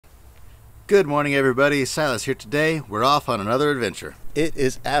Good morning, everybody. Silas here today. We're off on another adventure. It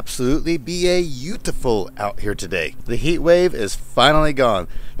is absolutely beautiful out here today. The heat wave is finally gone.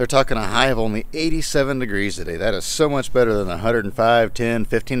 They're talking a high of only 87 degrees today. That is so much better than the 105, 10,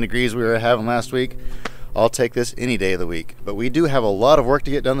 15 degrees we were having last week. I'll take this any day of the week. But we do have a lot of work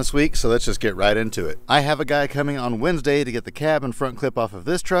to get done this week, so let's just get right into it. I have a guy coming on Wednesday to get the cab and front clip off of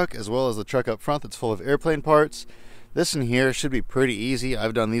this truck, as well as the truck up front that's full of airplane parts. This in here should be pretty easy.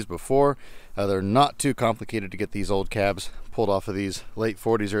 I've done these before. They're not too complicated to get these old cabs pulled off of these late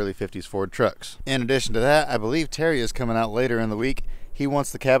 40s, early 50s Ford trucks. In addition to that, I believe Terry is coming out later in the week. He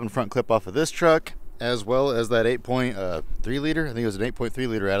wants the cab and front clip off of this truck, as well as that 8.3 liter. I think it was an 8.3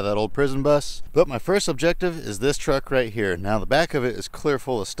 liter out of that old prison bus. But my first objective is this truck right here. Now the back of it is clear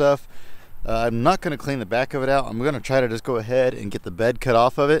full of stuff. I'm not going to clean the back of it out. I'm going to try to just go ahead and get the bed cut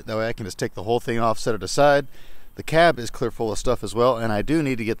off of it. That way I can just take the whole thing off, set it aside. The cab is clear full of stuff as well, and I do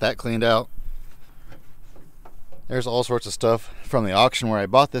need to get that cleaned out. There's all sorts of stuff from the auction where I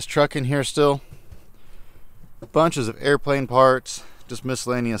bought this truck in here still. Bunches of airplane parts, just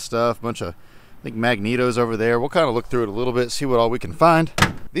miscellaneous stuff, bunch of, I think, magnetos over there. We'll kind of look through it a little bit, see what all we can find.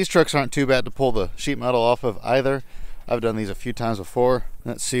 These trucks aren't too bad to pull the sheet metal off of either. I've done these a few times before.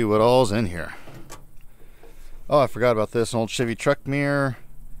 Let's see what all's in here. Oh, I forgot about this, an old Chevy truck mirror.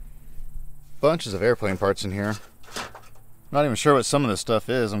 Bunches of airplane parts in here. Not even sure what some of this stuff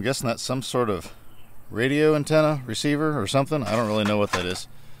is. I'm guessing that's some sort of radio antenna receiver or something. I don't really know what that is.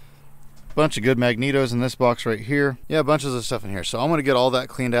 Bunch of good magnetos in this box right here. Yeah, bunches of stuff in here. So I'm going to get all that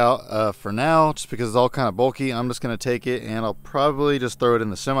cleaned out for now, just because it's all kind of bulky. I'm just going to take it and I'll probably just throw it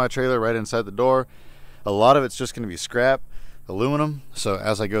in the semi-trailer right inside the door. A lot of it's just going to be scrap aluminum. So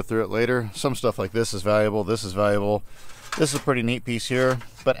as I go through it later, some stuff like this is valuable. This is valuable. This is a pretty neat piece here.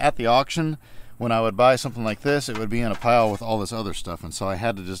 But at the auction, when I would buy something like this, it would be in a pile with all this other stuff, and so I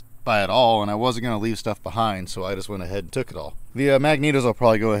had to just buy it all, and I wasn't going to leave stuff behind, so I just went ahead and took it all. The magnetos I'll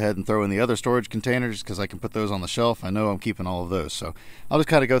probably go ahead and throw in the other storage containers because I can put those on the shelf. I know I'm keeping all of those, so I'll just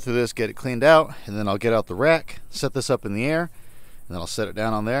kind of go through this, get it cleaned out, and then I'll get out the rack, set this up in the air, and then I'll set it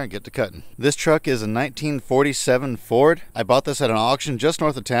down on there and get to cutting. This truck is a 1947 Ford. I bought this at an auction just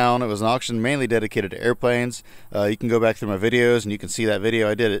north of town. It was an auction mainly dedicated to airplanes. You can go back through my videos and you can see that video.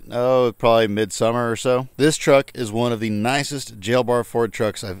 I did it, probably midsummer or so. This truck is one of the nicest jail bar Ford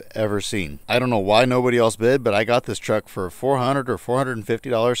trucks I've ever seen. I don't know why nobody else bid, but I got this truck for $400 or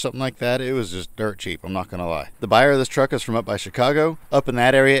 $450, something like that. It was just dirt cheap, I'm not gonna lie. The buyer of this truck is from up by Chicago. Up in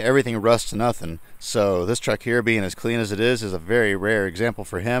that area, everything rusts to nothing. So this truck here, being as clean as it is a very rare example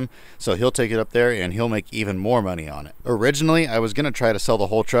for him. So he'll take it up there and he'll make even more money on it. Originally, I was gonna try to sell the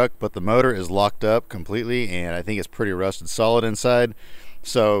whole truck, but the motor is locked up completely and I think it's pretty rusted solid inside.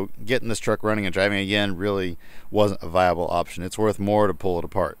 So getting this truck running and driving again really wasn't a viable option. It's worth more to pull it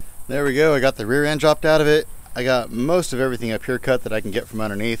apart. There we go, I got the rear end dropped out of it. I got most of everything up here cut that I can get from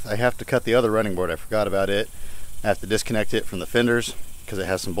underneath. I have to cut the other running board, I forgot about it. I have to disconnect it from the fenders because it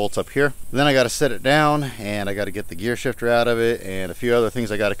has some bolts up here. Then I got to set it down and I got to get the gear shifter out of it and a few other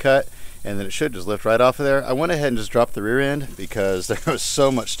things I got to cut, and then it should just lift right off of there. I went ahead and just dropped the rear end because there was so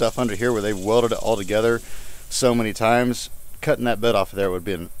much stuff under here where they welded it all together so many times. Cutting that bed off of there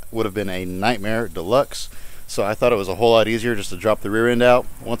would have been a nightmare deluxe. So I thought it was a whole lot easier just to drop the rear end out.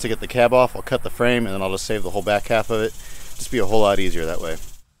 Once I get the cab off, I'll cut the frame and then I'll just save the whole back half of it. Just be a whole lot easier that way.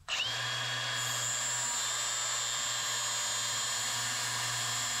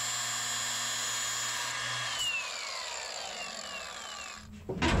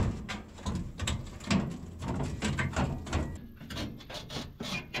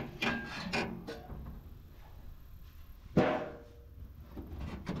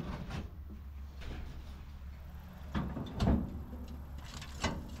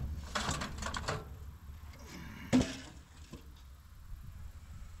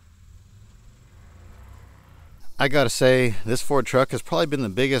 I gotta say, this Ford truck has probably been the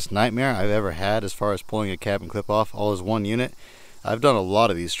biggest nightmare I've ever had as far as pulling a cab and clip off all as one unit. I've done a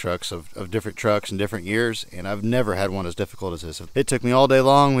lot of these trucks, of different trucks in different years, and I've never had one as difficult as this. It took me all day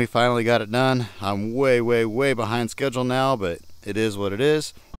long. We finally got it done. I'm way behind schedule now, but it is what it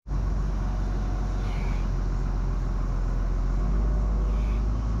is.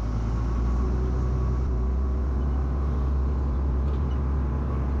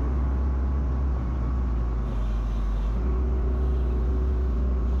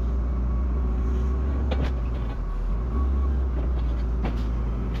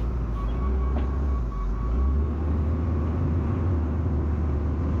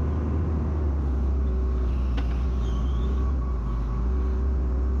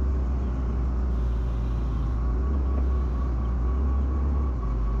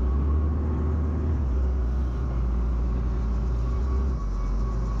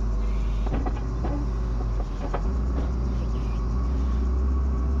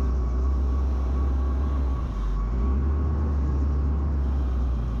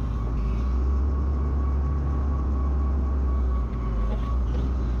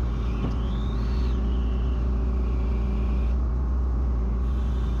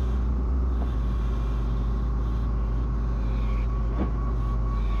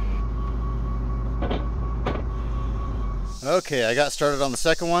 Okay, I got started on the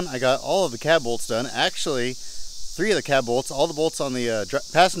second one. I got all of the cab bolts done. Actually, 3 of the cab bolts, all the bolts on the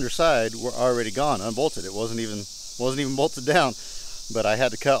passenger side were already gone, unbolted. It wasn't even bolted down. But I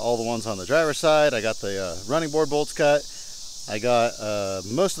had to cut all the ones on the driver's side. I got the running board bolts cut. I got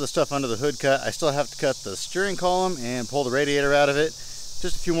most of the stuff under the hood cut. I still have to cut the steering column and pull the radiator out of it.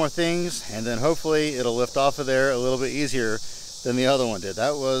 Just a few more things, and then hopefully it'll lift off of there a little bit easier than the other one did.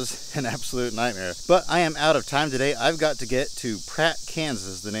 That was an absolute nightmare. But I am out of time today. I've got to get to Pratt, Kansas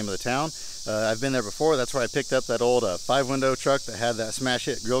is the name of the town. I've been there before. That's where I picked up that old 5-window truck that had that smash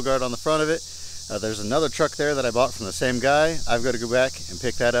hit grill guard on the front of it. There's another truck there that I bought from the same guy. I've got to go back and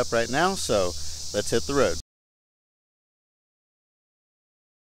pick that up right now, so let's hit the road.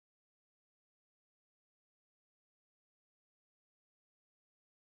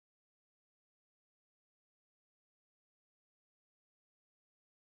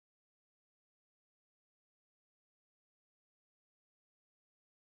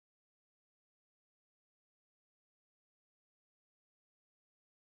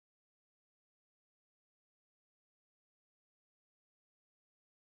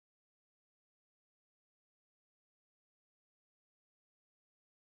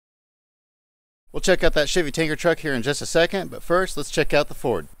 We'll check out that Chevy tanker truck here in just a second, but first let's check out the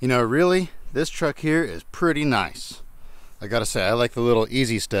Ford. You know, really, this truck here is pretty nice. I gotta say, I like the little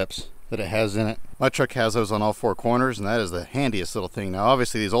easy steps that it has in it. My truck has those on all 4 corners, and that is the handiest little thing. Now,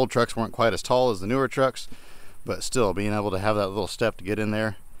 obviously, these old trucks weren't quite as tall as the newer trucks, but still, being able to have that little step to get in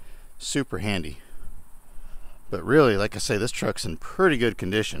there, super handy. But really, like I say, this truck's in pretty good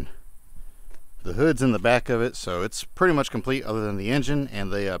condition. The hood's in the back of it, so it's pretty much complete other than the engine,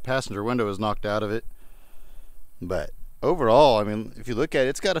 and the passenger window is knocked out of it. But overall, I mean, if you look at it,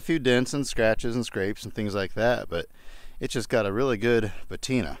 it's got a few dents and scratches and scrapes and things like that, but it's just got a really good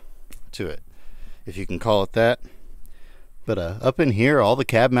patina to it, if you can call it that. But up in here, all the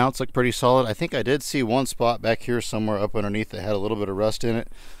cab mounts look pretty solid. I think I did see one spot back here somewhere up underneath that had a little bit of rust in it.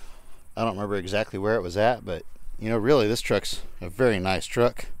 I don't remember exactly where it was at, but you know, really, this truck's a very nice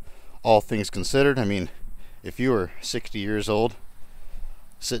truck. All things considered. I mean, if you were 60 years old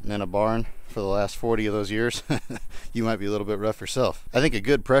sitting in a barn for the last 40 of those years, you might be a little bit rough yourself. I think a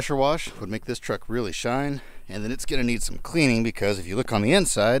good pressure wash would make this truck really shine, and then it's going to need some cleaning, because if you look on the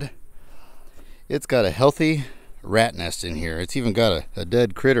inside, it's got a healthy rat nest in here. It's even got a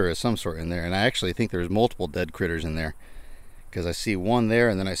dead critter of some sort in there, and I actually think there's multiple dead critters in there, because I see one there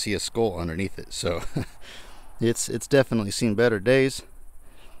and then I see a skull underneath it. So it's definitely seen better days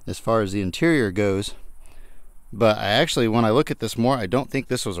as far as the interior goes. But I actually, when I look at this more, I don't think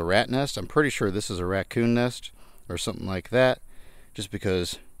this was a rat nest. I'm pretty sure this is a raccoon nest or something like that, just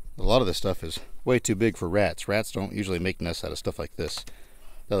because a lot of this stuff is way too big for rats. Rats don't usually make nests out of stuff like this.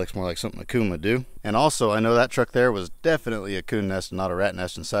 That looks more like something a coon would do. And also, I know that truck there was definitely a coon nest and not a rat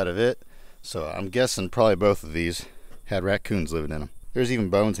nest inside of it, so I'm guessing probably both of these had raccoons living in them. There's even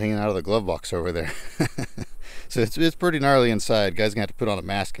bones hanging out of the glove box over there. So it's pretty gnarly inside. Guys gonna have to put on a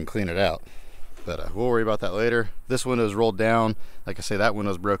mask and clean it out. But we'll worry about that later. This window's rolled down. Like I say, that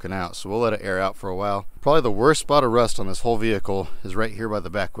window's broken out, so we'll let it air out for a while. Probably the worst spot of rust on this whole vehicle is right here by the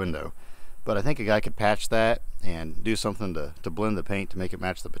back window. But I think a guy could patch that and do something to blend the paint to make it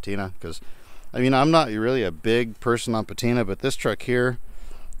match the patina. Because, I mean, I'm not really a big person on patina, but this truck here,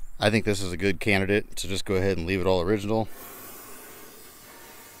 I think this is a good candidate to just go ahead and leave it all original.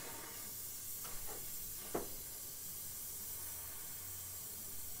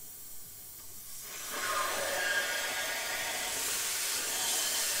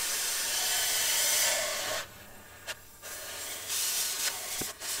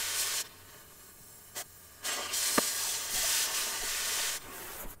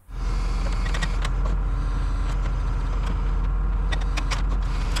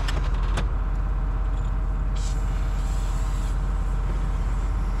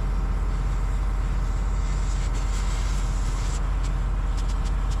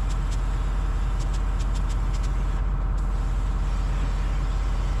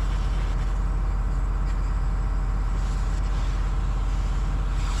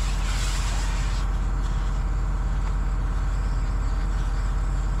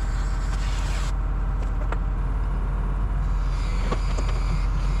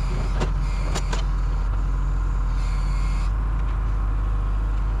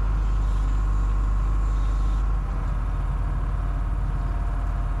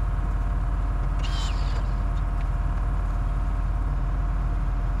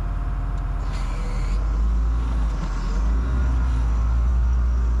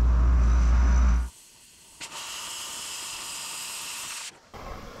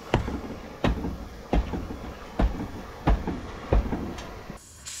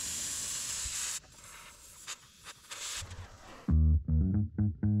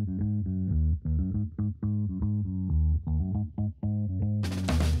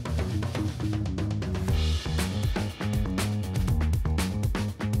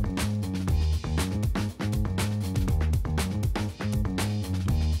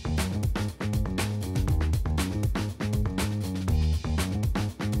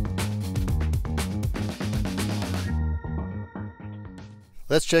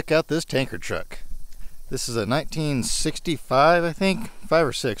 Let's check out this tanker truck. This is a 1965, I think, 5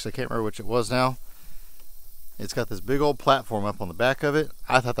 or 6, I can't remember which it was now. It's got this big old platform up on the back of it.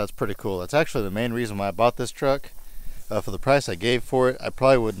 I thought that's pretty cool. That's actually the main reason why I bought this truck. For the price I gave for it, I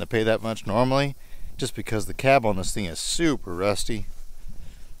probably wouldn't have paid that much normally, just because the cab on this thing is super rusty.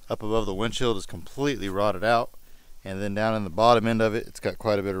 Up above the windshield is completely rotted out, and then down in the bottom end of it, it's got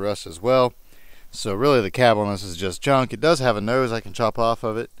quite a bit of rust as well. So really the cab on this is just junk. It does have a nose I can chop off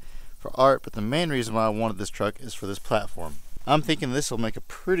of it for art, but the main reason why I wanted this truck is for this platform. I'm thinking this will make a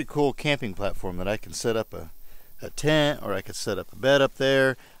pretty cool camping platform that I can set up a tent, or I could set up a bed up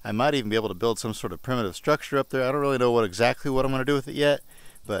there. I might even be able to build some sort of primitive structure up there. I don't really know exactly what I'm going to do with it yet,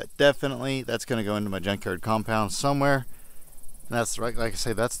 but definitely that's going to go into my junkyard compound somewhere. And that's right, like I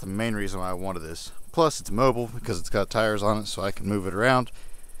say, that's the main reason why I wanted this. Plus it's mobile because it's got tires on it, so I can move it around.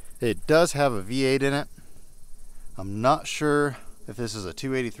 It does have a V8 in it. I'm not sure if this is a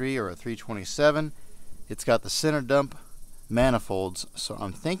 283 or a 327. It's got the center dump manifolds, so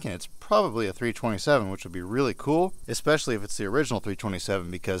I'm thinking it's probably a 327, which would be really cool, especially if it's the original 327,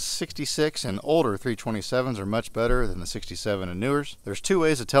 because 66 and older 327s are much better than the 67 and newers. There's two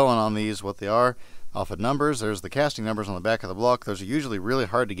ways of telling on these what they are. Off of numbers, there's the casting numbers on the back of the block. Those are usually really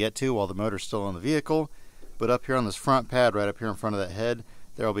hard to get to while the motor's still on the vehicle, but up here on this front pad, right up here in front of that head,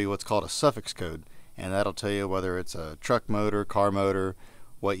 there will be what's called a suffix code, and that'll tell you whether it's a truck motor, car motor,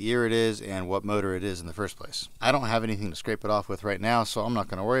 what year it is, and what motor it is in the first place. I don't have anything to scrape it off with right now, so I'm not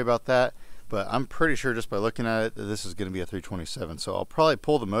going to worry about that, but I'm pretty sure just by looking at it that this is going to be a 327, so I'll probably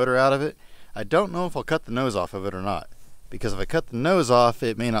pull the motor out of it. I don't know if I'll cut the nose off of it or not, because if I cut the nose off,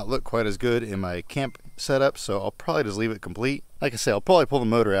 it may not look quite as good in my camp setup, so I'll probably just leave it complete. Like I say, I'll probably pull the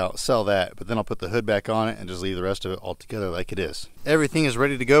motor out, sell that, but then I'll put the hood back on it and just leave the rest of it all together like it is. Everything is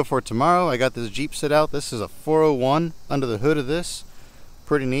ready to go for tomorrow. I got this Jeep set out. This is a 401 under the hood of this.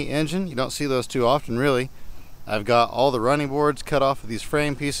 Pretty neat engine. You don't see those too often, really. I've got all the running boards cut off of these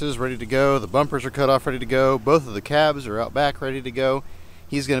frame pieces ready to go. The bumpers are cut off ready to go. Both of the cabs are out back ready to go.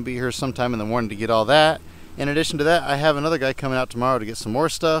 He's going to be here sometime in the morning to get all that. In addition to that, I have another guy coming out tomorrow to get some more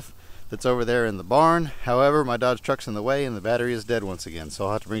stuff that's over there in the barn. However, my Dodge truck's in the way and the battery is dead once again, so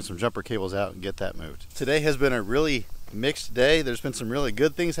I'll have to bring some jumper cables out and get that moved. Today has been a really mixed day. There's been some really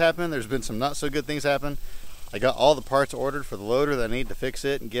good things happen. There's been some not so good things happen. I got all the parts ordered for the loader that I need to fix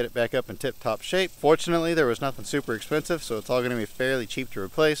it and get it back up in tip-top shape. Fortunately, there was nothing super expensive, so it's all going to be fairly cheap to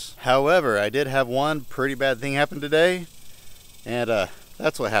replace. However, I did have one pretty bad thing happen today, and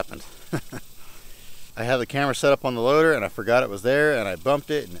that's what happened. I had the camera set up on the loader and I forgot it was there, and I bumped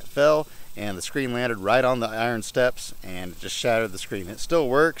it and it fell, and the screen landed right on the iron steps and it just shattered the screen. It still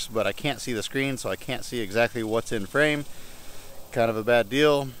works, but I can't see the screen, so I can't see exactly what's in frame. Kind of a bad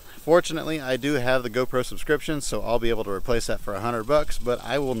deal. Fortunately, I do have the GoPro subscription, so I'll be able to replace that for $100, but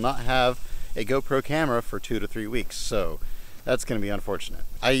I will not have a GoPro camera for 2 to 3 weeks, so that's going to be unfortunate.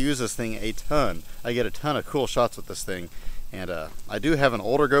 I use this thing a ton. I get a ton of cool shots with this thing. And I do have an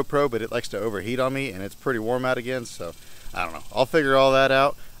older GoPro, but it likes to overheat on me, and it's pretty warm out again, so I don't know. I'll figure all that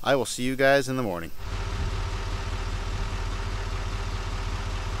out. I will see you guys in the morning.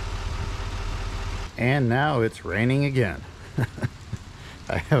 And now it's raining again.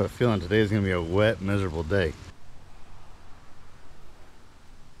 I have a feeling today is going to be a wet, miserable day.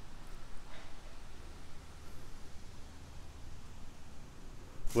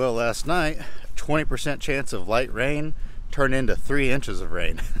 Well, last night, 20% chance of light rain turned into 3 inches of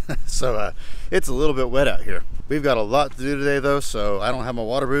rain. So it's a little bit wet out here. We've got a lot to do today though, so I don't have my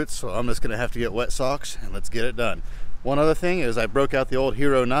water boots, so I'm just gonna have to get wet socks and let's get it done. One other thing is I broke out the old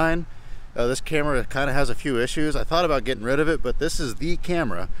Hero 9. This camera kind of has a few issues. I thought about getting rid of it, but this is the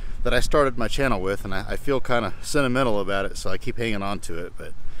camera that I started my channel with, and I feel kind of sentimental about it, so I keep hanging on to it.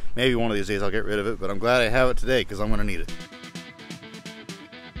 But maybe one of these days I'll get rid of it, but I'm glad I have it today because I'm gonna need it.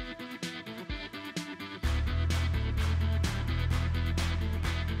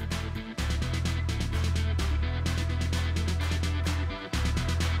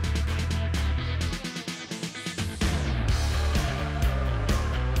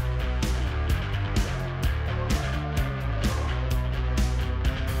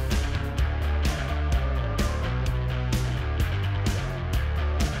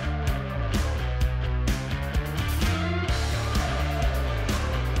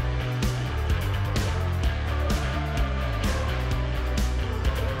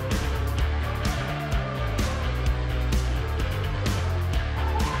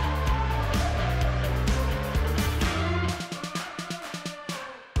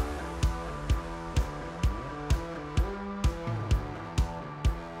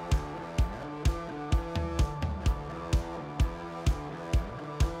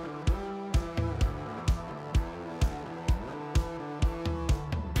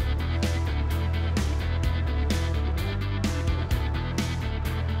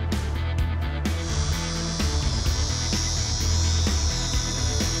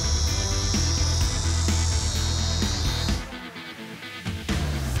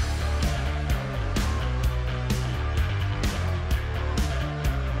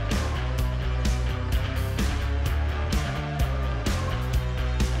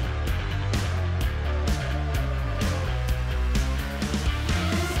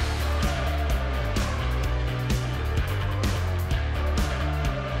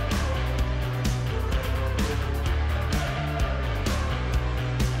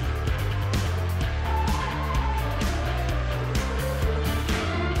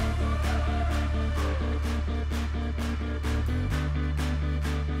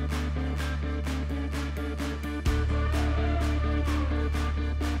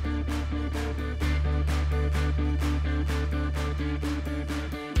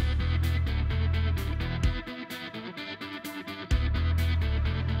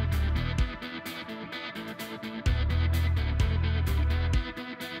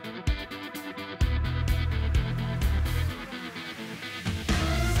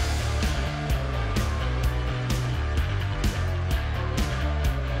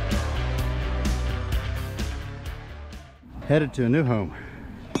 headed to a new home.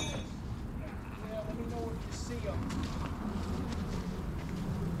 Let me know if you see them.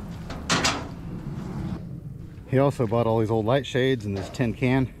 He also bought all these old light shades in this tin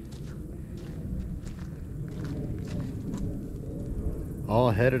can.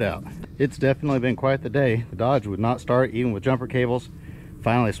 All headed out. It's definitely been quite the day. The Dodge would not start even with jumper cables.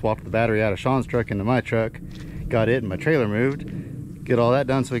 Finally swapped the battery out of Sean's truck into my truck. Got it and my trailer moved. Get all that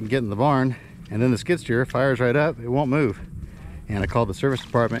done so we can get in the barn. And then the skid steer fires right up. It won't move. And I called the service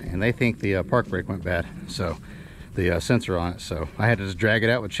department and they think the park brake went bad. So the sensor on it. So I had to just drag it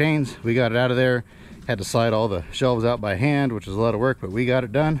out with chains. We got it out of there. Had to slide all the shelves out by hand, which was a lot of work, but we got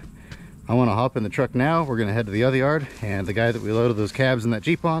it done. I want to hop in the truck now. We're going to head to the other yard, and the guy that we loaded those cabs in that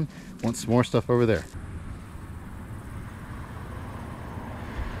Jeep on wants some more stuff over there.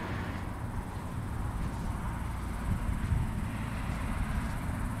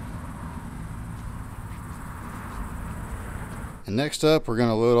 And next up, we're going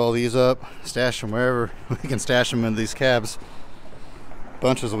to load all these up, stash them wherever we can stash them in these cabs.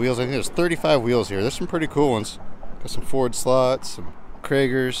 Bunches of wheels. I think there's 35 wheels here. There's some pretty cool ones. Got some Ford slots, some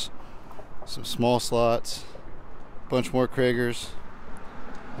Kragers, some small slots, a bunch more Kragers,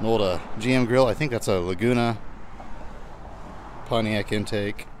 an old GM grill. I think that's a Laguna Pontiac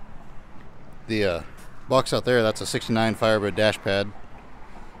intake. The box out there, that's a 69 Firebird dash pad.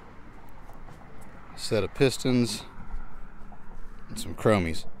 Set of pistons and some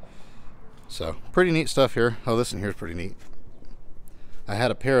chromies. So pretty neat stuff here. Oh, this one here is pretty neat. I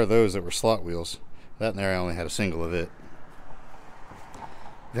had a pair of those that were slot wheels. That in there I only had a single of it.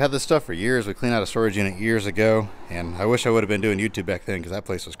 We've had this stuff for years. We cleaned out a storage unit years ago, and I wish I would have been doing YouTube back then because that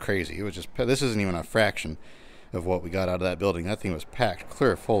place was crazy. It was just, this isn't even a fraction of what we got out of that building. That thing was packed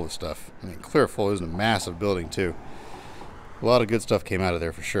clear full of stuff. I mean, clear full. It was a massive building too. A lot of good stuff came out of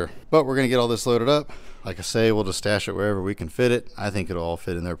there for sure. But we're going to get all this loaded up. Like I say, we'll just stash it wherever we can fit it. I think it'll all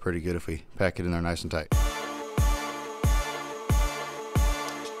fit in there pretty good if we pack it in there nice and tight.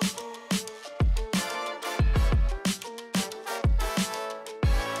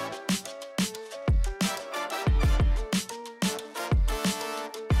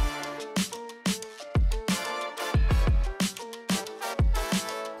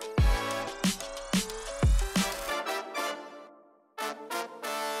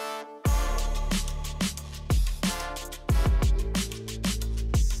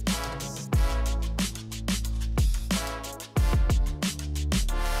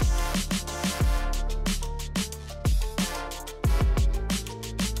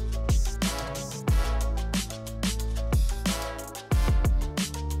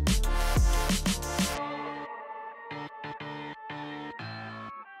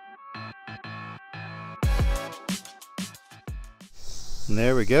 And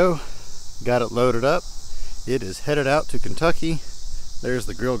there we go. Got it loaded up. It is headed out to Kentucky. There's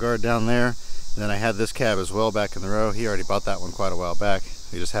the grill guard down there. And then I had this cab as well back in the row. He already bought that one quite a while back.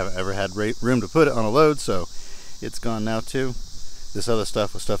 We just haven't ever had room to put it on a load, so it's gone now too. This other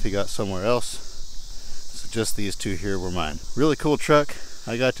stuff was stuff he got somewhere else. So just these two here were mine. Really cool truck.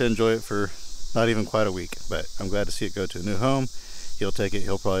 I got to enjoy it for not even quite a week, but I'm glad to see it go to a new home. He'll take it.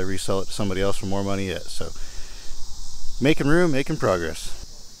 He'll probably resell it to somebody else for more money yet. So making room, making progress.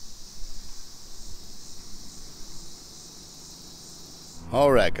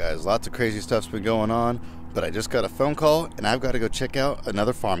 Alright guys, lots of crazy stuff's been going on, but I just got a phone call and I've got to go check out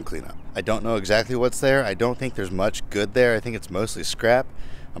another farm cleanup. I don't know exactly what's there. I don't think there's much good there. I think it's mostly scrap.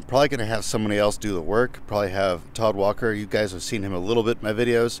 I'm probably going to have somebody else do the work. Probably have Todd Walker. You guys have seen him a little bit in my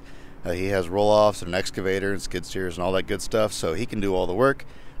videos. He has roll-offs and an excavator and skid steers and all that good stuff, so he can do all the work.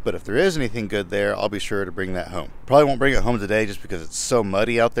 But if there is anything good there, I'll be sure to bring that home. Probably won't bring it home today just because it's so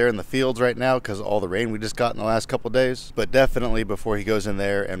muddy out there in the fields right now because of all the rain we just got in the last couple days. But definitely before he goes in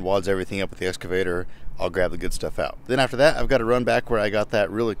there and wads everything up with the excavator, I'll grab the good stuff out. Then after that, I've got to run back where I got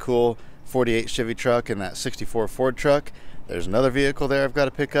that really cool 48 Chevy truck and that 64 Ford truck. There's another vehicle there I've got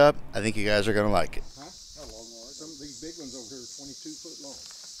to pick up. I think you guys are going to like it. Huh? How long are they? Some of these big ones over here are 22 foot long.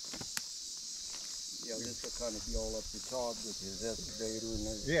 Yeah, this will kind of be all up to Todd with his excavator and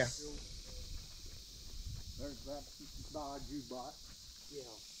everything. Yeah. There's that Dodge you bought. Yeah.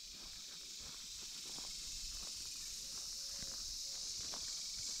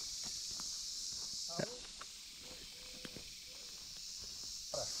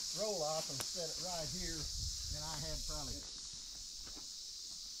 Roll off and set it right here, and I had probably.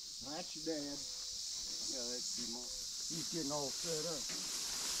 That's your dad. Yeah, that'd be more. He's getting all set up.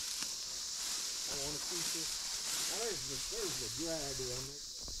 I want to see this. Now there's the drag on it.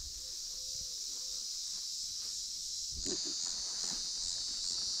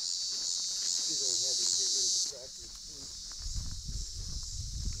 She's gonna have to get rid of the tractor too.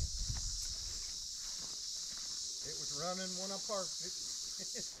 running when I parked it.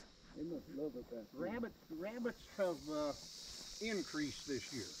 They must love it back there. Rabbits have increased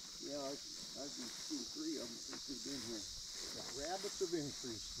this year. Yeah, I've seen 3 of them since we've been here. The rabbits have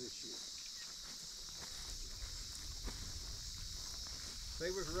increased this year.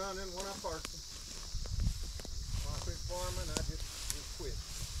 They was running when I parked them. When I quit farming, I just quit.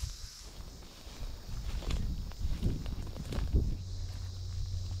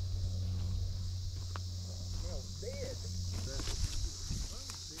 Smells dead.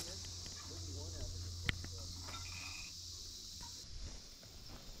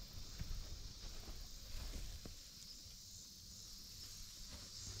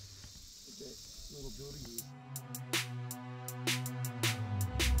 Little building.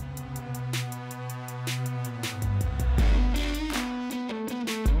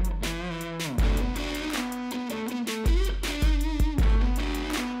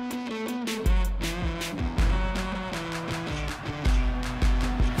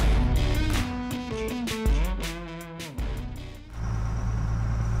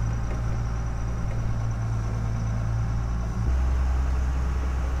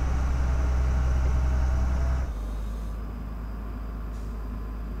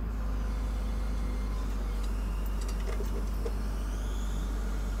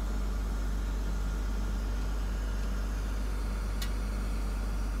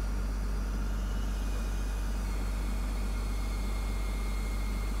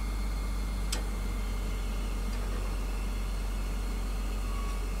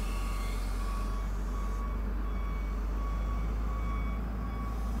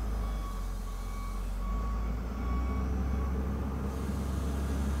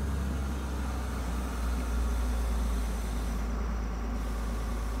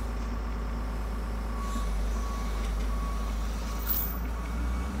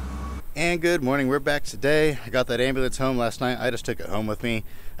 And good morning, we're back today. I got that ambulance home last night. I just took it home with me.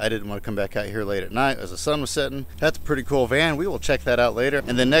 I didn't want to come back out here late at night as the sun was setting. That's a pretty cool van. We will check that out later.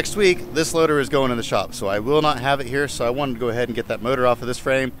 And then next week, this loader is going in the shop. So I will not have it here. So I wanted to go ahead and get that motor off of this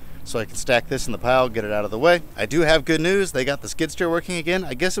frame so I can stack this in the pile, get it out of the way. I do have good news. They got the skid steer working again.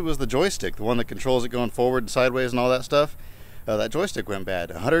 I guess it was the joystick, the one that controls it going forward and sideways and all that stuff. That joystick went bad,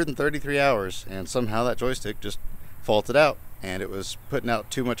 133 hours, and somehow that joystick just faulted out. And it was putting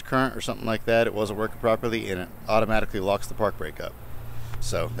out too much current or something like that. It wasn't working properly, and it automatically locks the park brake up.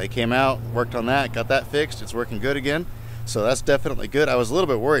 So they came out, worked on that, got that fixed. It's working good again. So that's definitely good. I was a little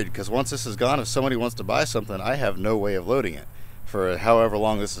bit worried because once this is gone, if somebody wants to buy something, I have no way of loading it for however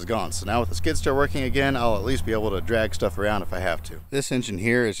long this is gone. So now with the skid steer working again, I'll at least be able to drag stuff around if I have to. This engine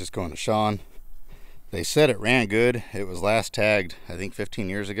here is just going to Sean. They said it ran good. It was last tagged, I think 15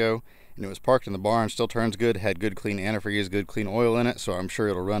 years ago. And it was parked in the barn, still turns good, had good clean antifreeze, good clean oil in it, so I'm sure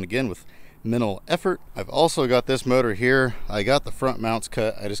it'll run again with minimal effort. I've also got this motor here. I got the front mounts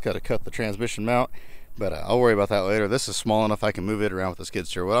cut. I just got to cut the transmission mount, but I'll worry about that later. This is small enough I can move it around with the skid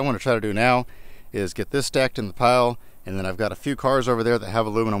steer. What I want to try to do now is get this stacked in the pile, and then I've got a few cars over there that have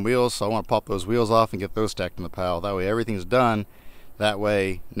aluminum wheels, so I want to pop those wheels off and get those stacked in the pile. That way everything's done. That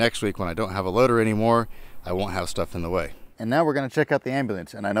way next week when I don't have a loader anymore, I won't have stuff in the way. And now we're going to check out the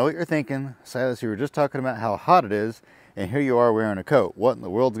ambulance. And I know what you're thinking. Silas, you were just talking about how hot it is, and here you are wearing a coat. What in the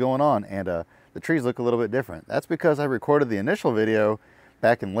world's going on? And the trees look a little bit different. That's because I recorded the initial video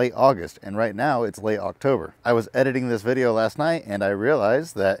back in late August, and right now it's late October. I was editing this video last night, and I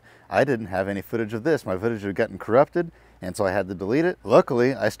realized that I didn't have any footage of this. My footage had gotten corrupted, and so I had to delete it.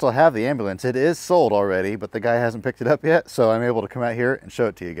 Luckily, I still have the ambulance. It is sold already, but the guy hasn't picked it up yet, so I'm able to come out here and show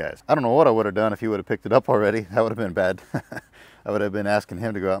it to you guys. I don't know what I would have done if he would have picked it up already. That would have been bad. I would have been asking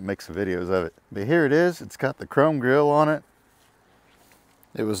him to go out and make some videos of it. But here it is. It's got the chrome grille on it.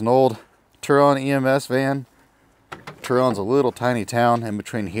 It was an old Turon EMS van. Turon's a little tiny town in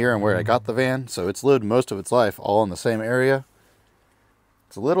between here and where I got the van, so it's lived most of its life all in the same area.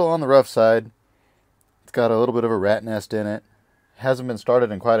 It's a little on the rough side. It's got a little bit of a rat nest in it. Hasn't been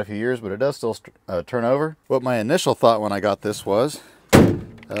started in quite a few years, but it does still turn over. What my initial thought when I got this was,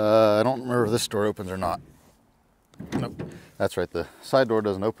 I don't remember if this door opens or not. Nope, that's right, the side door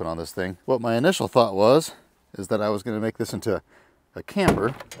doesn't open on this thing. What my initial thought was, is that I was going to make this into a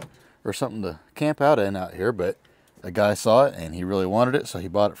camper, or something to camp out in out here, but a guy saw it and he really wanted it, so he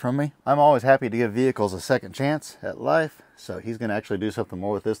bought it from me. I'm always happy to give vehicles a second chance at life, so he's going to actually do something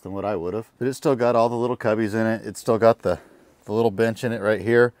more with this than what I would have. But it's still got all the little cubbies in it. It's still got the little bench in it right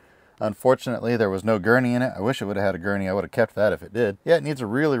here. Unfortunately, there was no gurney in it. I wish it would have had a gurney. I would have kept that if it did. Yeah, it needs a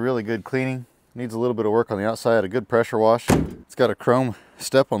really, really good cleaning. Needs a little bit of work on the outside, a good pressure wash. It's got a chrome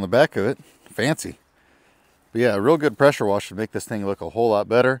step on the back of it. Fancy. But yeah, a real good pressure wash should make this thing look a whole lot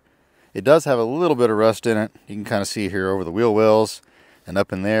better. It does have a little bit of rust in it. You can kind of see here over the wheel wells and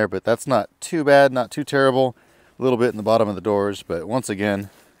up in there, but that's not too bad, not too terrible. A little bit in the bottom of the doors, but once again,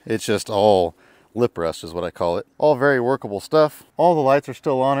 it's just all lip rust is what I call it. All very workable stuff. All the lights are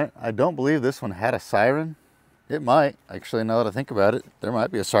still on it. I don't believe this one had a siren. It might. Actually, now that I think about it, there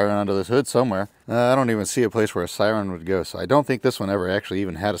might be a siren under this hood somewhere. I don't even see a place where a siren would go, so I don't think this one ever actually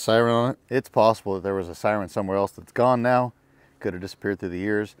even had a siren on it. It's possible that there was a siren somewhere else that's gone now. Could have disappeared through the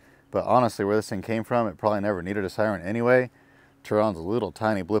years. But honestly, where this thing came from, it probably never needed a siren anyway. Tehran's a little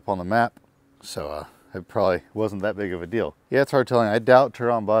tiny blip on the map, so it probably wasn't that big of a deal. Yeah, it's hard telling. I doubt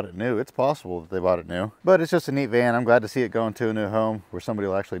Tehran bought it new. It's possible that they bought it new. But it's just a neat van. I'm glad to see it going to a new home where somebody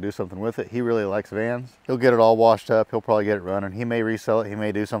will actually do something with it. He really likes vans. He'll get it all washed up. He'll probably get it running. He may resell it. He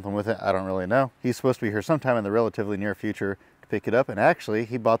may do something with it. I don't really know. He's supposed to be here sometime in the relatively near future to pick it up. And actually,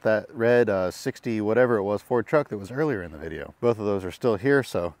 he bought that red 60 whatever it was Ford truck that was earlier in the video. Both of those are still here,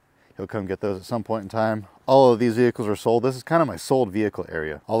 so he'll come get those at some point in time. All of these vehicles are sold. This is kind of my sold vehicle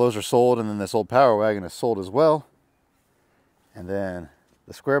area. All those are sold, and then this old Power Wagon is sold as well. And then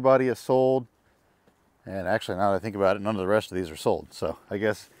the square body is sold. And actually, now that I think about it, none of the rest of these are sold. So I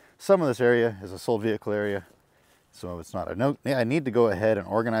guess some of this area is a sold vehicle area. So it's not. I need to go ahead and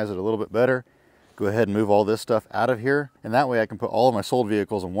organize it a little bit better. Go ahead and move all this stuff out of here. And that way I can put all of my sold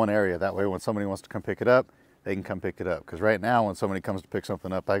vehicles in one area. That way when somebody wants to come pick it up, they can come pick it up. Because right now when somebody comes to pick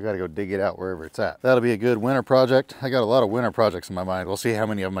something up, I got to go dig it out wherever it's at. That'll be a good winter project. I got a lot of winter projects in my mind. We'll see how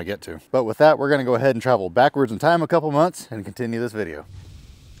many of them I get to. But with that, we're going to go ahead and travel backwards in time a couple months and continue this video.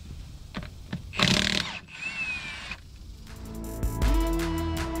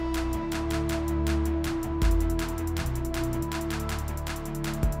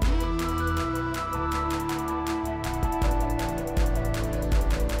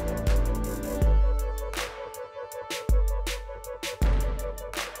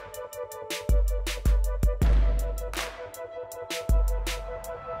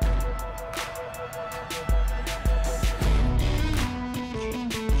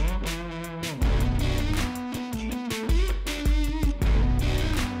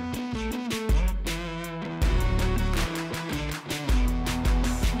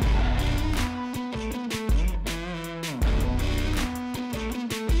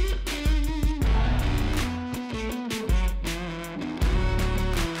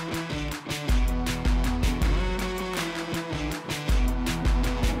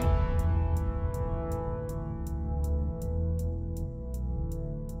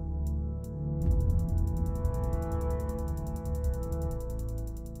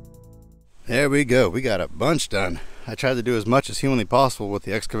 There we go. We got a bunch done. I tried to do as much as humanly possible with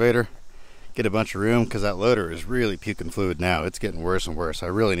the excavator. Get a bunch of room because that loader is really puking fluid now. It's getting worse and worse. I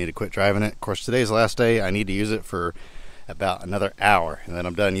really need to quit driving it. Of course, today's the last day. I need to use it for about another hour and then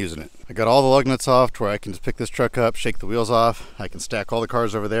I'm done using it. I got all the lug nuts off to where I can just pick this truck up, shake the wheels off. I can stack all the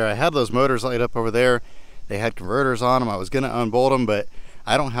cars over there. I had those motors laid up over there. They had converters on them. I was going to unbolt them, but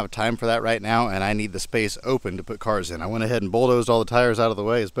I don't have time for that right now and I need the space open to put cars in. I went ahead and bulldozed all the tires out of the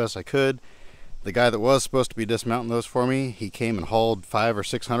way as best I could. The guy that was supposed to be dismounting those for me, he came and hauled 500 or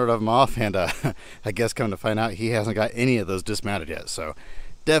 600 of them off, and I guess come to find out he hasn't got any of those dismounted yet. So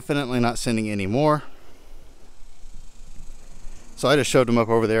definitely not sending any more. So I just shoved them up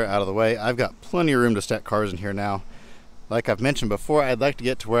over there out of the way. I've got plenty of room to stack cars in here now. Like I've mentioned before, I'd like to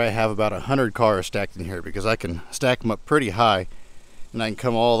get to where I have about 100 cars stacked in here because I can stack them up pretty high and I can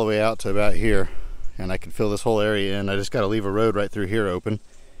come all the way out to about here and I can fill this whole area in. I just got to leave a road right through here open.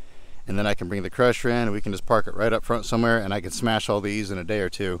 And then I can bring the crusher in and we can just park it right up front somewhere and I can smash all these in a day or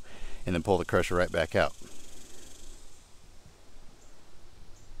two and then pull the crusher right back out.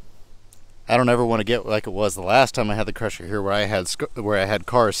 I don't ever want to get like it was the last time I had the crusher here where I had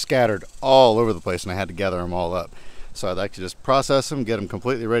cars scattered all over the place and I had to gather them all up. So I'd like to just process them, get them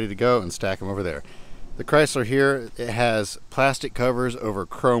completely ready to go and stack them over there. The Chrysler here, it has plastic covers over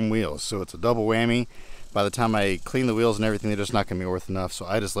chrome wheels, so it's a double whammy. By the time I clean the wheels and everything, they're just not going to be worth enough, so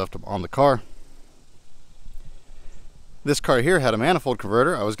I just left them on the car. This car here had a manifold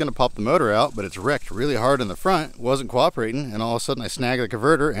converter. I was going to pop the motor out, but it's wrecked really hard in the front, wasn't cooperating, and all of a sudden I snagged the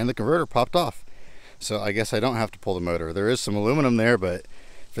converter and the converter popped off. So I guess I don't have to pull the motor. There is some aluminum there, but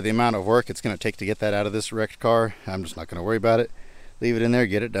for the amount of work it's going to take to get that out of this wrecked car, I'm just not going to worry about it. Leave it in there,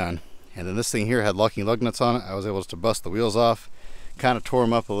 get it done. And then this thing here had locking lug nuts on it. I was able to bust the wheels off. Kind of tore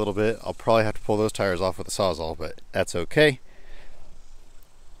them up a little bit. I'll probably have to pull those tires off with a Sawzall, but that's okay.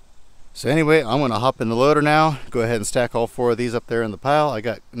 So anyway, I'm going to hop in the loader now. Go ahead and stack all 4 of these up there in the pile. I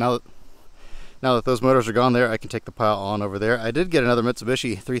got now that those motors are gone there, I can take the pile on over there. I did get another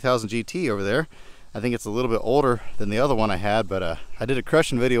Mitsubishi 3000 GT over there. I think it's a little bit older than the other one I had, but I did a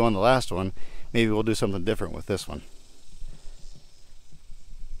crushing video on the last one. Maybe we'll do something different with this one.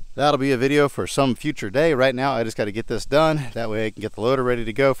 That'll be a video for some future day. Right now, I just got to get this done. That way I can get the loader ready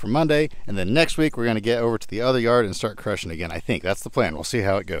to go for Monday. And then next week, we're going to get over to the other yard and start crushing again. I think that's the plan. We'll see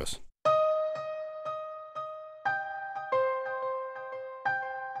how it goes.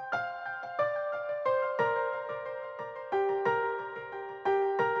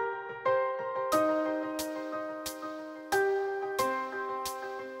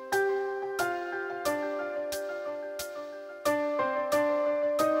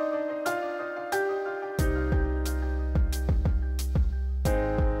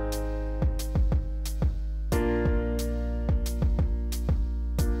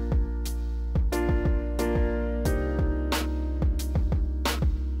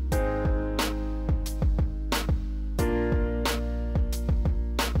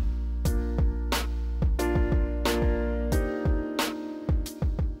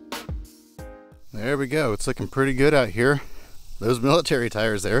 There we go. It's looking pretty good out here. Those military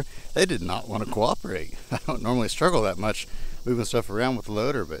tires there, they did not want to cooperate. I don't normally struggle that much moving stuff around with the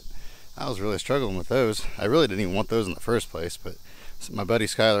loader, but I was really struggling with those. I really didn't even want those in the first place, but my buddy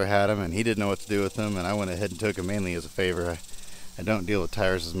Skyler had them and he didn't know what to do with them, and I went ahead and took them mainly as a favor. I don't deal with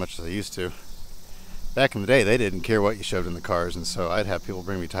tires as much as I used to. Back in the day, they didn't care what you shoved in the cars, and so I'd have people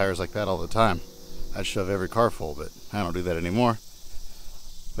bring me tires like that all the time. I'd shove every car full, but I don't do that anymore.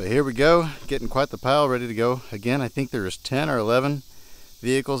 But here we go, getting quite the pile ready to go. Again, I think there's 10 or 11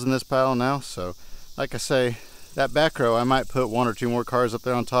 vehicles in this pile now. So like I say, that back row, I might put 1 or 2 more cars up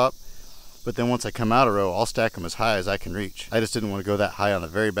there on top. But then once I come out a row, I'll stack them as high as I can reach. I just didn't want to go that high on the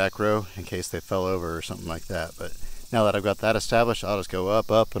very back row in case they fell over or something like that. But now that I've got that established, I'll just go up,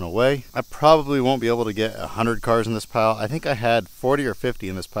 and away. I probably won't be able to get 100 cars in this pile. I think I had 40 or 50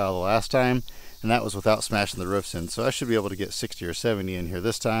 in this pile the last time, and that was without smashing the roofs in. So I should be able to get 60 or 70 in here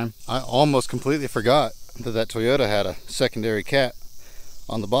this time. I almost completely forgot that Toyota had a secondary cat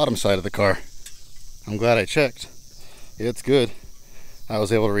on the bottom side of the car. I'm glad I checked. It's good. I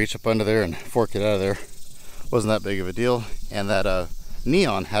was able to reach up under there and fork it out of there. Wasn't that big of a deal. And that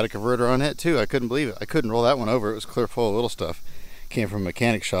Neon had a converter on it too. I couldn't believe it. I couldn't roll that one over. It was clear full of little stuff. Came from a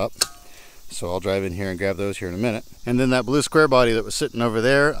mechanic shop. So I'll drive in here and grab those here in a minute. And then that blue square body that was sitting over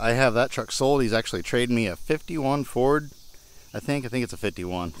there, I have that truck sold. He's actually trading me a 51 Ford. I think it's a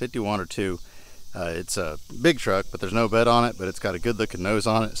 51 or 2. It's a big truck, but there's no bed on it, but it's got a good looking nose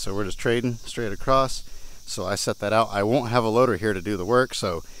on it. So we're just trading straight across. So I set that out. I won't have a loader here to do the work,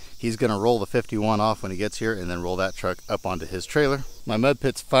 so he's gonna roll the 51 off when he gets here and then roll that truck up onto his trailer. My mud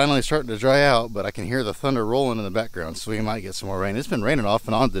pit's finally starting to dry out, but I can hear the thunder rolling in the background, so we might get some more rain. It's been raining off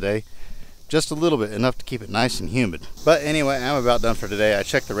and on today. Just a little bit, enough to keep it nice and humid. But anyway, I'm about done for today. I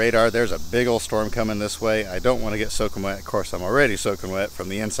checked the radar. There's a big old storm coming this way. I don't want to get soaking wet. Of course, I'm already soaking wet from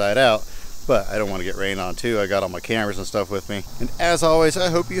the inside out, but I don't want to get rain on too. I got all my cameras and stuff with me. And as always, I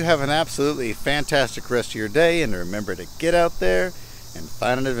hope you have an absolutely fantastic rest of your day, and remember to get out there and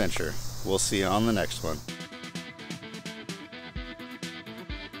find an adventure. We'll see you on the next one.